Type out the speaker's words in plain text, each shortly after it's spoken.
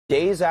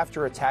days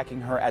after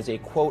attacking her as a,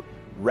 quote,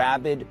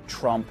 rabid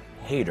Trump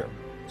hater.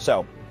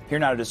 So, here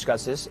now to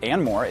discuss this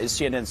and more is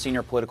CNN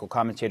senior political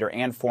commentator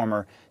and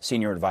former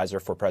senior advisor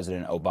for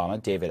President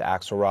Obama, David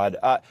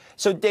Axelrod.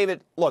 So,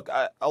 David, look,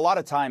 a lot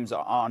of times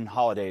on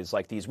holidays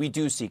like these, we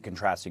do see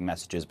contrasting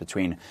messages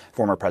between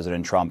former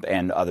President Trump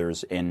and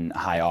others in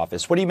high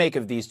office. What do you make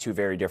of these two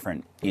very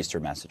different Easter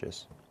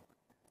messages?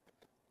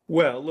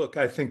 Well, look,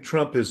 I think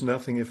Trump is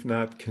nothing if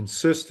not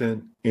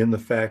consistent in the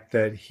fact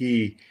that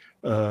he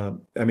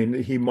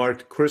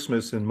marked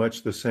Christmas in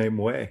much the same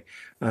way.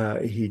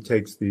 He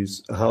takes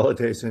these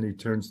holidays and he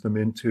turns them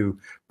into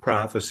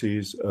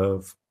prophecies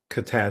of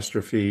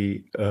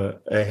catastrophe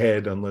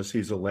ahead unless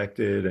he's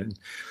elected. And,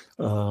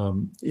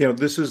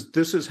 this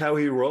is how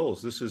he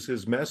rolls. This is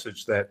his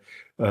message that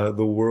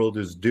the world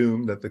is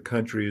doomed, that the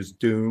country is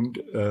doomed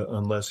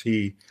unless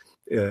he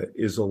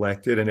is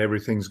elected and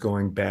everything's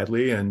going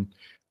badly. And,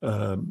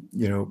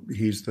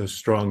 he's the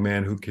strong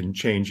man who can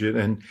change it.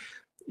 And,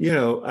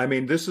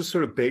 this is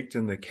sort of baked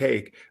in the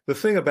cake. The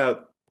thing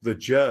about the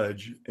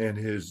judge and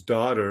his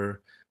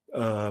daughter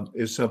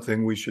is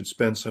something we should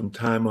spend some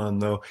time on,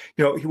 though.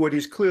 What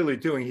he's clearly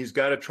doing, he's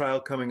got a trial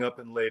coming up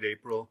in late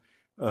April.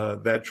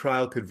 That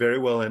trial could very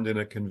well end in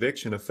a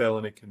conviction, a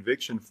felony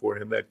conviction for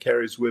him that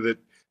carries with it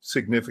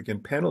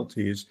significant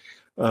penalties.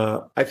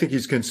 I think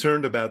he's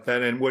concerned about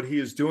that. And what he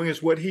is doing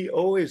is what he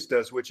always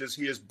does, which is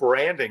he is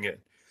branding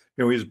it.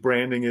 He's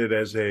branding it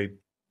as a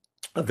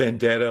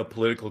vendetta,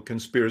 political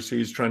conspiracy.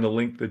 He's trying to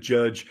link the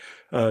judge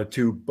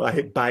to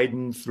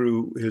Biden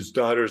through his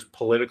daughter's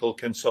political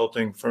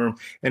consulting firm.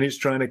 And he's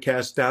trying to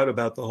cast doubt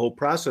about the whole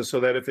process so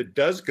that if it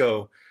does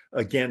go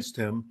against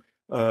him,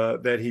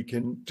 that he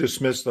can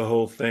dismiss the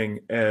whole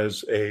thing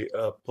as a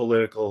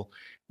political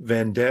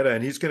vendetta.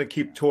 And he's going to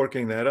keep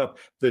torquing that up.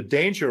 The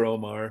danger,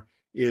 Omar,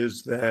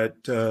 is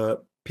that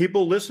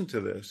people listen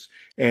to this,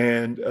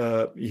 and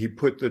he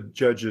put the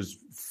judge's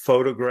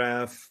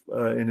photograph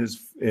in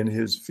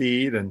his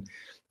feed, and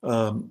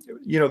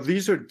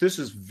this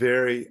is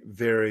very,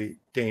 very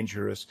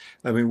dangerous.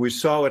 I mean, we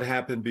saw what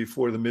happened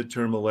before the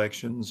midterm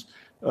elections,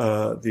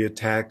 the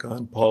attack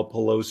on Paul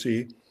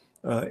Pelosi,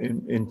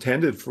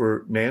 intended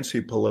for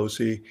Nancy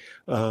Pelosi.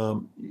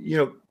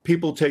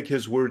 People take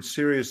his words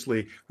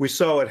seriously. We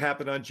saw what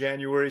happened on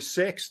January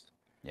 6th,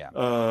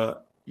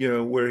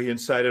 where he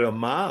incited a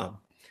mob.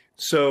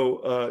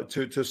 So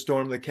to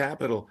storm the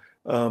Capitol.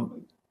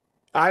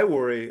 I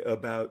worry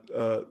about,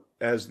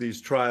 as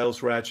these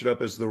trials ratchet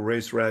up, as the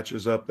race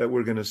ratchets up, that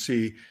we're going to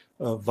see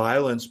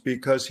violence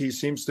because he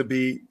seems to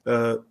be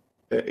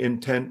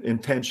intending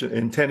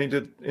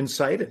to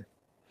incite it.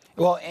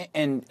 Well,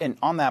 and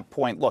on that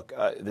point, look,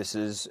 this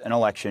is an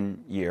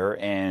election year,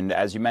 and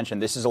as you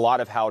mentioned, this is a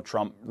lot of how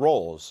Trump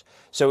rolls.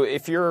 So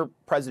if you're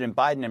President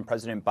Biden and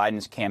President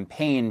Biden's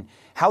campaign,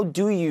 how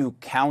do you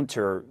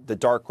counter the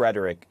dark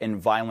rhetoric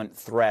and violent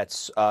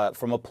threats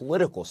from a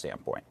political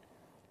standpoint?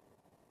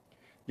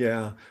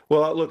 Yeah.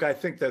 Well, look, I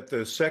think that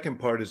the second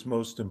part is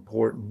most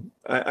important.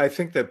 I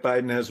think that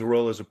Biden has a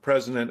role as a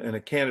president and a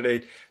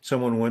candidate.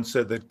 Someone once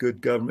said that good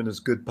government is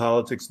good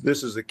politics.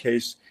 This is a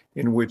case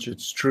in which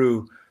it's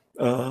true.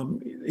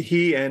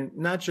 He, and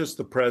not just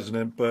the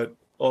president, but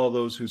all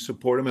those who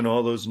support him and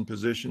all those in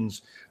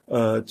positions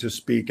to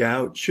speak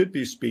out, should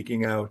be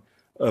speaking out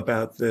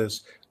about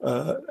this.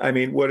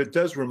 What it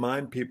does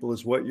remind people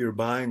is what you're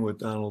buying with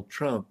Donald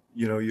Trump.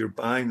 You're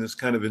buying this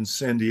kind of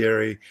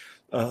incendiary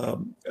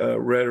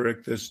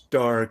rhetoric, this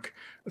dark,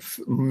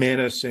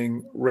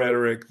 menacing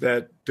rhetoric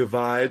that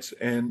divides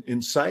and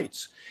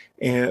incites.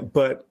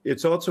 But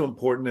it's also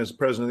important as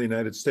President of the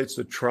United States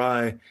to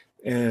try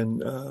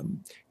and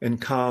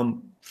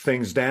calm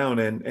things down.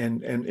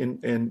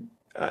 And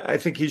I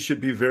think he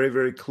should be very,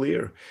 very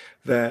clear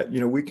that,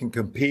 we can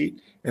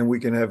compete and we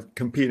can have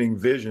competing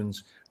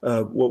visions.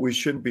 What we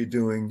shouldn't be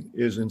doing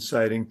is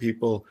inciting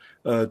people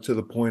to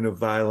the point of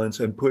violence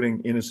and putting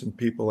innocent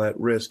people at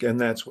risk. And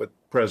that's what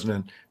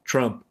President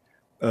Trump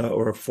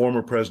or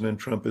former President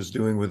Trump is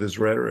doing with his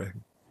rhetoric.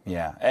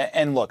 Yeah.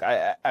 And look,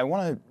 I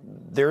want to,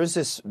 there is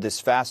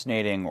this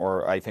fascinating,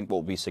 or I think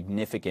will be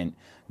significant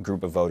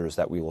group of voters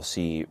that we will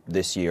see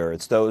this year.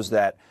 It's those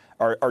that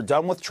are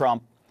done with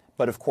Trump,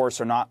 but of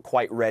course are not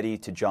quite ready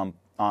to jump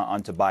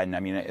onto Biden. I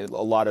mean, a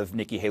lot of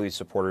Nikki Haley's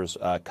supporters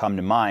come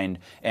to mind.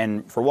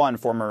 And for one,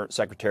 former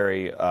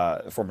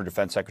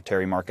Defense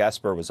Secretary Mark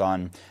Esper was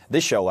on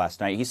this show last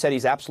night. He said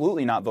he's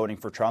absolutely not voting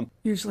for Trump.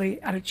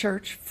 Usually at a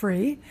church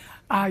free.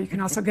 You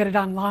can also get it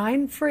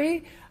online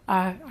free.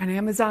 On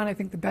Amazon, I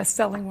think the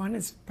best-selling one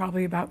is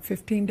probably about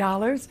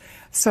 $15.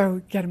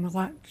 So get them a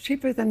lot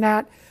cheaper than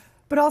that.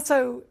 But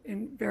also,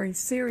 in very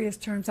serious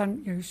terms,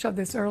 you showed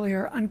this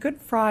earlier, on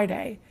Good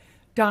Friday,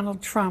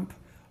 Donald Trump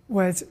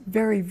was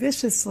very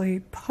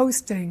viciously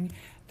posting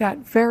that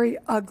very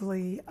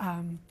ugly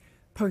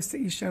post that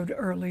you showed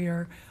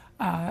earlier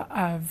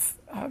of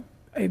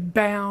a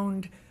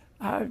bound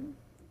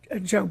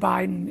Joe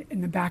Biden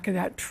in the back of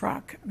that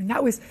truck. I mean,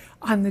 that was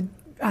on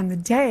the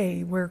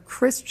day where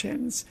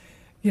Christians,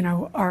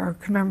 are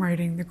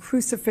commemorating the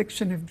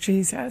crucifixion of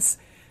Jesus.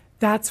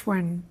 that's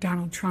when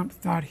Donald Trump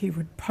thought he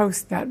would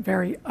post that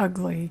very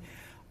ugly,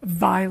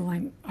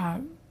 violent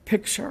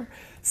picture.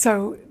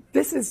 So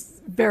this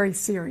is very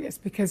serious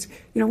because,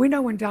 we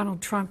know when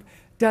Donald Trump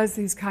does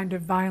these kind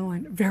of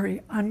violent,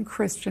 very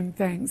unchristian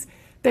things,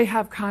 they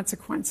have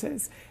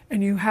consequences.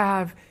 And you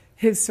have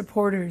his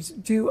supporters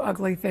do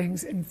ugly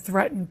things and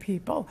threaten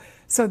people.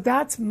 So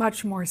that's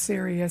much more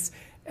serious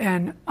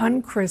and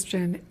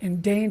unchristian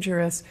and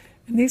dangerous.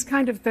 And these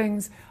kind of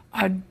things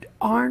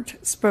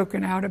aren't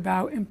spoken out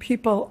about, and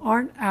people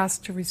aren't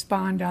asked to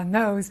respond on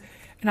those.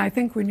 And I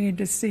think we need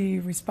to see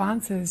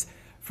responses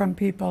from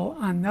people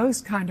on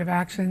those kind of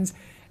actions.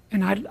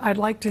 And I'd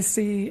like to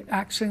see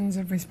actions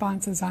and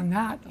responses on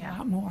that a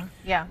lot more.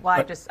 Yeah,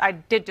 well, I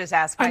did just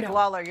ask Mike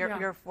Lawler,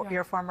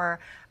 your former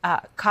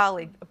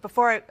colleague.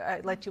 Before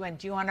I let you in,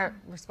 do you want to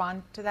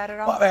respond to that at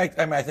all? Well,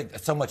 I think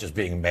so much is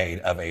being made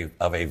of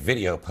a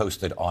video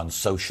posted on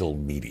social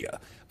media.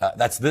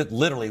 That's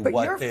literally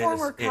what your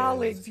former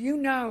colleagues,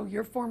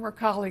 your former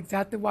colleagues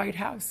at the White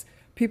House,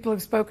 people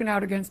have spoken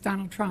out against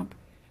Donald Trump,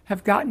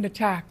 have gotten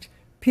attacked.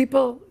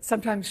 People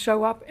sometimes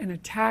show up and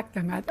attack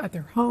them at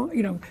their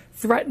home,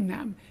 threaten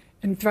them,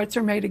 and threats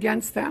are made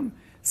against them.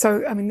 So,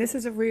 this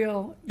is a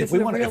real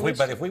issue.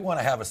 But if we want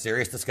to have a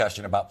serious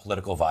discussion about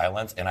political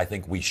violence, and I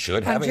think we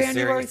should have a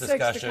serious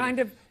discussion. The kind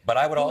of but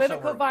I would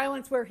political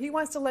violence where he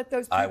wants to let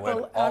those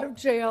people out of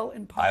jail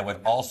in Parliament. I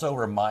would also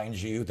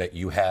remind you that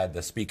you had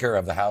the Speaker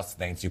of the House,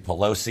 Nancy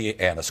Pelosi,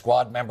 and a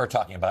squad member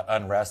talking about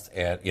unrest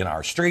in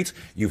our streets.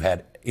 You've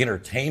had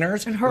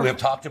entertainers who have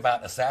talked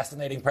about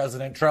assassinating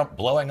President Trump,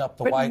 blowing up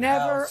the White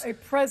House. But never a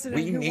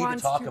president who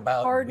wants to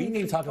pardon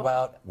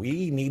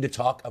We need to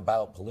talk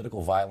about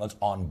political violence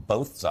on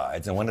both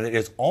sides. And when it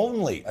is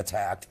only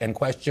attacked and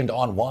questioned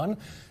on one,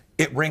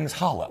 it rings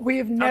hollow. We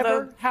have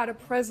never had a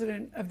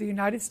president of the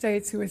United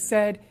States who has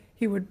said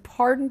he would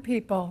pardon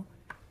people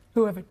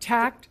who have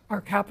attacked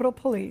our Capitol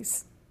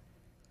Police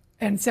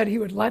and said he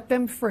would let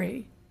them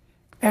free.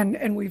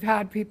 And we've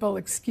had people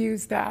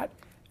excuse that.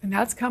 And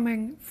that's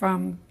coming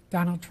from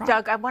Donald Trump.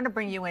 Doug, I want to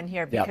bring you in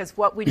here because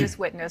what we just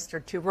witnessed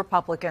are two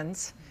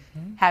Republicans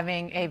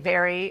having a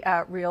very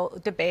real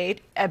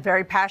debate, a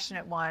very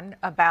passionate one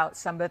about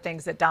some of the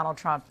things that Donald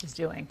Trump is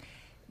doing.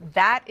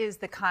 That is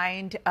the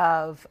kind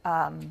of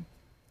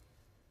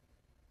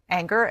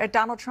anger at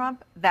Donald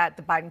Trump that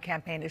the Biden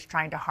campaign is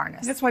trying to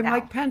harness. That's why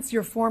Mike Pence,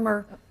 your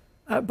former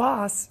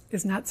boss,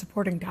 is not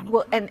supporting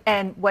Donald Trump.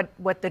 And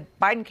what the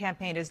Biden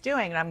campaign is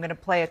doing, and I'm going to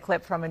play a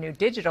clip from a new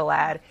digital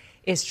ad,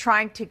 is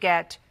trying to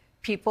get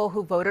people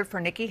who voted for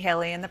Nikki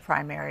Haley in the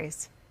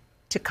primaries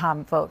to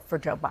come vote for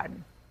Joe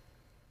Biden.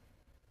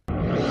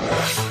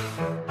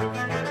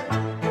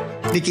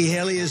 Nikki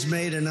Haley has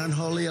made an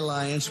unholy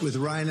alliance with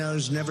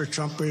rhinos,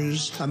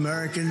 never-Trumpers,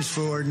 Americans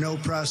for no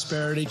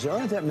prosperity. There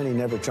aren't that many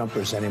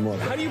never-Trumpers anymore.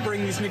 How do you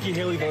bring these Nikki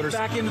Haley voters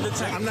back into the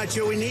tent? I'm not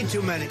sure we need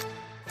too many.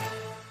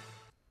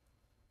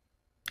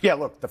 Yeah,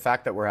 look, the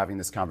fact that we're having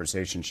this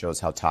conversation shows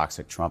how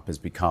toxic Trump has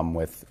become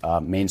with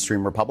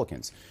mainstream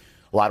Republicans.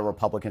 A lot of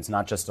Republicans,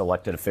 not just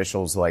elected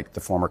officials like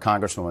the former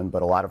congresswoman,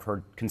 but a lot of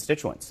her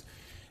constituents.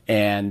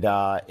 And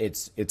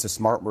it's a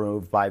smart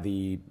move by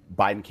the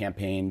Biden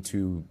campaign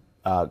to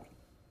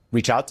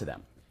reach out to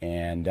them.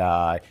 And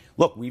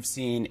look, we've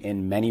seen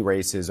in many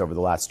races over the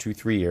last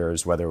 2-3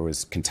 years, whether it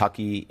was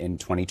Kentucky in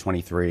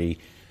 2023,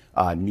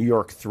 New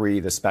York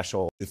 3, the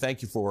special.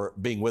 Thank you for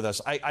being with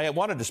us. I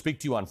wanted to speak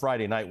to you on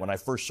Friday night when I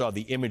first saw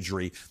the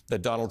imagery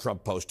that Donald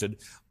Trump posted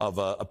of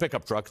a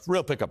pickup truck,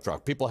 real pickup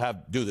truck. People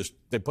do this,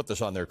 they put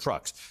this on their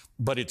trucks.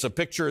 But it's a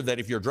picture that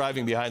if you're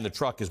driving behind the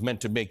truck is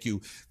meant to make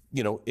you,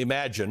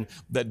 imagine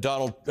that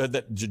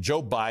that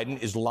Joe Biden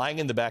is lying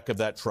in the back of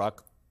that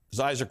truck. His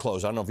eyes are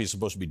closed. I don't know if he's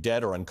supposed to be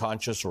dead or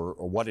unconscious or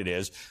what it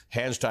is.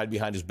 Hands tied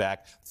behind his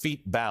back,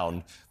 feet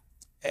bound.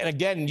 And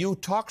again, you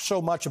talk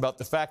so much about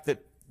the fact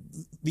that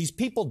these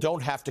people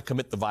don't have to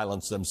commit the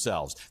violence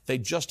themselves. They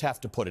just have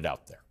to put it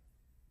out there.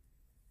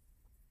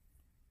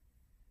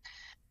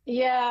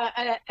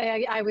 Yeah,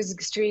 I was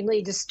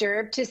extremely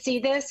disturbed to see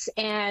this.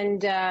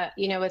 And,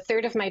 a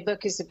third of my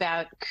book is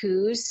about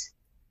coups.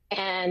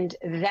 And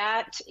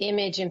that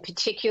image in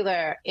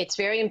particular, it's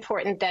very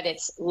important that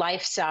it's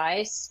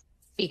life-size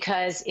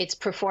because it's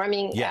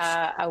performing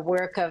a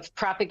work of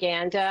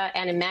propaganda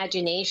and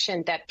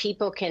imagination that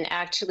people can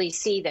actually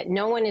see that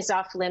no one is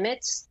off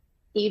limits,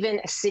 even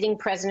a sitting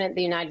president of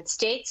the United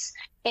States.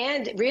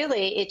 And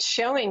really, it's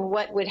showing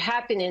what would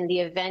happen in the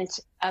event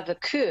of a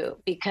coup,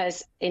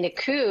 because in a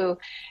coup,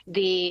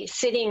 the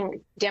sitting,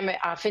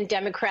 often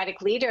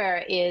Democratic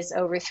leader is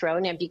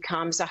overthrown and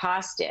becomes a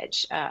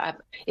hostage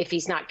if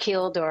he's not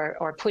killed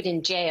or put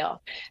in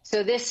jail.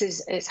 So this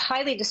is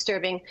highly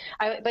disturbing,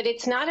 but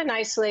it's not an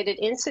isolated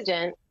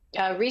incident.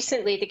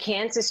 Recently, the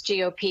Kansas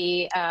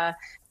GOP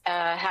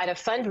had a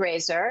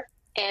fundraiser,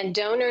 and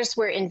donors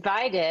were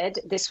invited.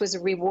 This was a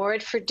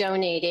reward for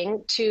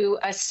donating to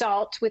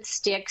assault with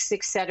sticks,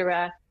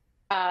 etc.,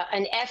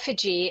 an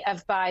effigy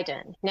of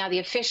Biden. Now, the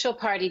official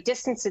party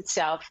distanced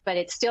itself, but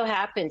it still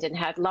happened and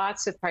had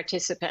lots of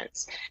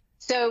participants.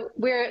 So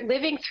we're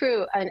living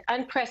through an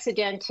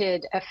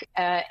unprecedented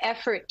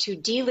effort to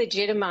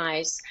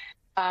delegitimize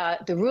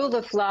the rule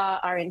of law,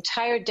 our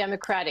entire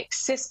democratic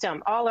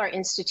system, all our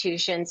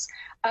institutions,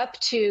 up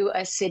to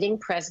a sitting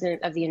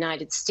president of the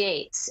United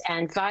States.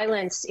 And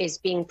violence is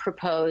being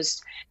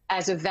proposed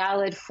as a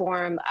valid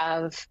form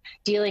of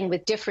dealing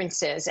with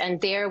differences. And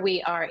there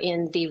we are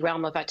in the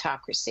realm of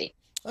autocracy.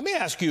 Let me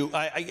ask you,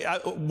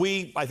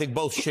 I think,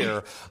 both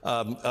share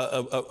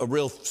a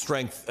real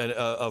strength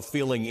of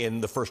feeling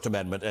in the First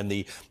Amendment and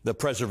the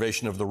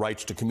preservation of the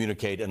rights to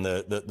communicate and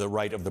the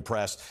right of the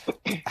press.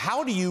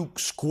 How do you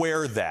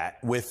square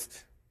that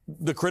with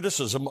the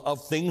criticism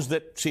of things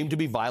that seem to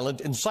be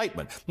violent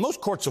incitement?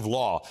 Most courts of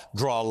law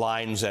draw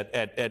lines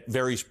at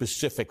very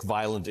specific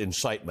violent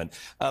incitement.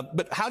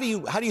 But how do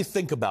you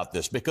think about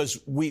this? Because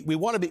we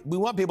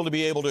want people to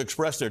be able to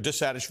express their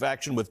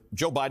dissatisfaction with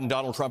Joe Biden,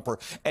 Donald Trump, or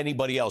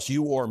anybody else,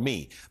 you or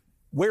me.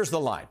 Where's the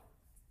line?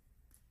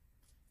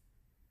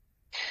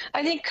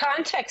 I think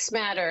context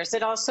matters.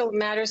 It also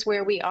matters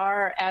where we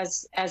are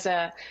as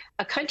a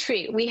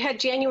country. We had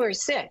January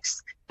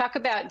 6th. Talk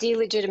about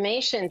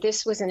delegitimation.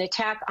 This was an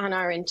attack on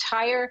our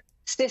entire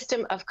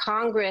system of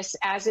Congress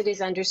as it is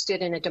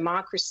understood in a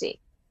democracy.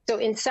 So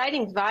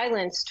inciting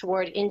violence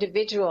toward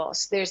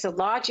individuals, there's a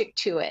logic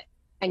to it.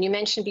 And you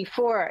mentioned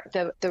before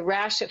the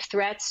rash of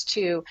threats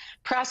to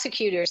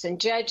prosecutors and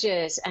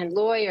judges and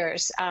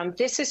lawyers.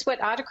 This is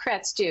what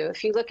autocrats do.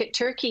 If you look at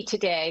Turkey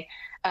today,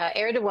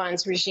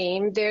 Erdogan's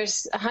regime,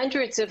 there's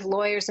hundreds of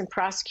lawyers and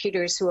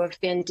prosecutors who have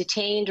been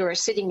detained or are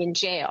sitting in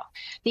jail.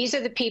 These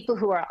are the people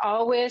who are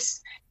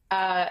always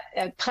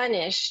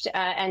punished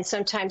and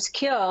sometimes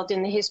killed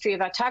in the history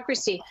of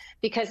autocracy,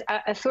 because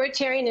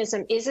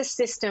authoritarianism is a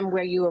system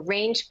where you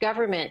arrange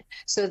government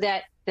so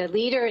that the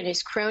leader and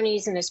his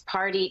cronies and his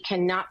party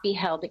cannot be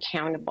held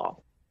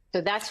accountable.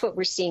 So that's what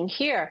we're seeing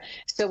here.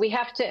 So we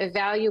have to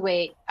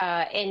evaluate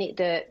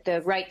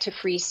the right to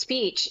free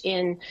speech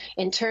in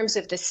terms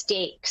of the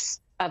stakes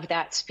of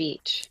that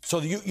speech.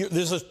 So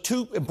there's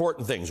two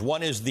important things.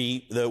 One is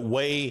the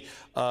way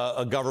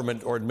a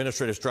government or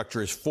administrative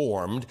structure is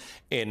formed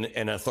in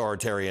an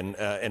authoritarian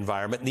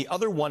environment. And the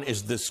other one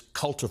is this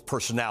cult of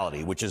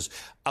personality, which is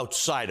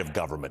outside of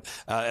government.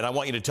 And I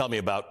want you to tell me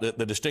about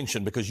the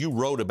distinction, because you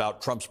wrote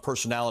about Trump's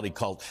personality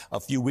cult a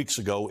few weeks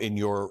ago in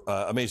your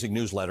amazing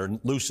newsletter,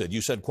 Lucid.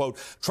 You said, quote,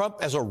 Trump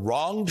as a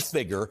wronged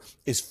figure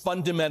is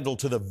fundamental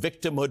to the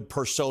victimhood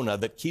persona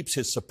that keeps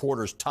his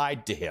supporters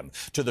tied to him,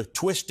 to the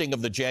twisting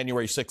of the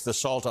January 6th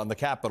assault on the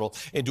Capitol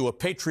into a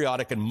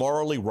patriotic and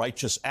morally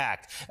righteous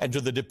act, and to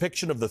the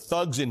depiction of the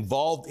thugs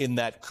involved in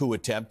that coup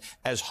attempt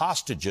as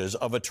hostages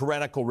of a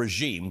tyrannical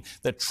regime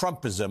that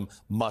Trumpism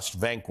must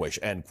vanquish,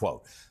 end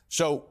quote.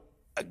 So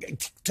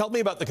tell me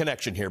about the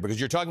connection here, because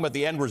you're talking about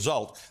the end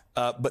result,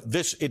 but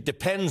it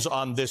depends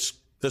on this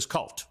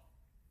cult.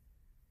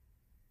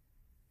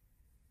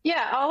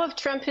 Yeah, all of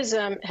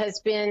Trumpism has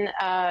been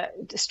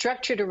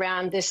structured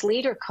around this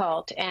leader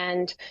cult,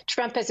 and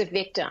Trump as a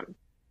victim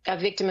of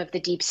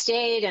the deep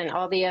state and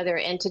all the other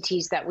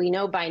entities that we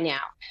know by now.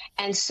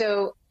 And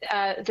so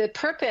the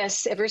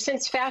purpose, ever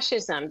since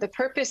fascism, the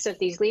purpose of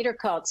these leader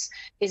cults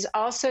is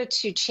also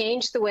to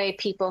change the way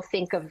people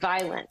think of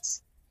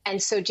violence. And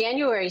so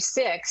January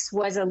 6th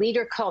was a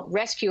leader cult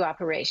rescue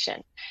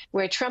operation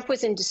where Trump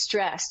was in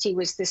distress. He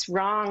was this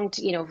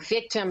wronged,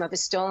 victim of a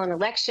stolen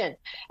election.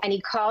 And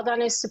he called on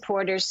his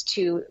supporters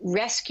to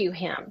rescue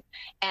him.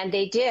 And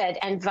they did.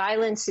 And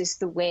violence is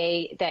the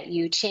way that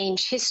you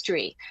change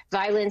history.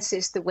 Violence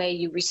is the way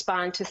you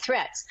respond to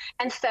threats.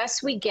 And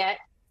thus we get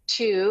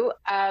to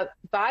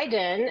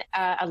Biden,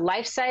 a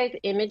life-size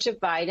image of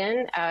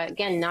Biden,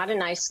 again, not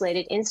an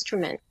isolated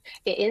incident,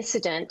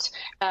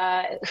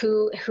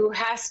 who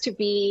has to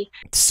be.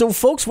 So,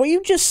 folks, what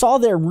you just saw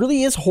there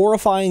really is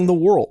horrifying the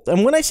world.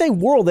 And when I say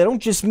world, I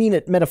don't just mean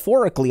it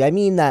metaphorically. I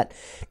mean that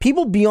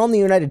people beyond the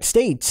United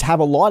States have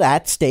a lot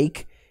at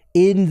stake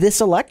in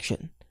this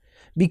election.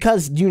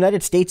 Because the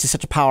United States is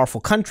such a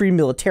powerful country,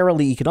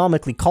 militarily,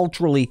 economically,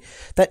 culturally,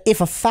 that if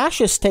a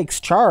fascist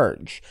takes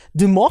charge,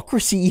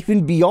 democracy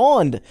even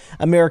beyond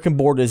American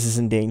borders is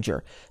in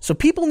danger. So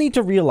people need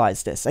to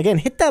realize this. Again,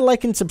 hit that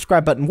like and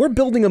subscribe button. We're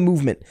building a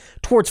movement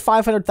towards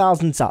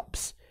 500,000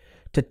 subs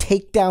to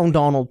take down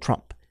Donald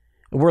Trump.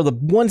 We're the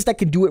ones that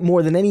can do it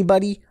more than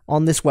anybody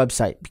on this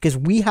website, because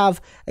we have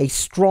a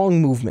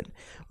strong movement.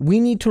 We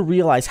need to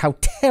realize how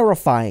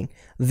terrifying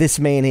this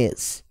man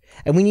is.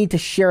 And we need to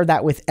share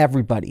that with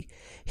everybody.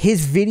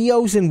 His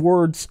videos and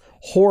words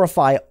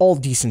horrify all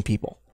decent people.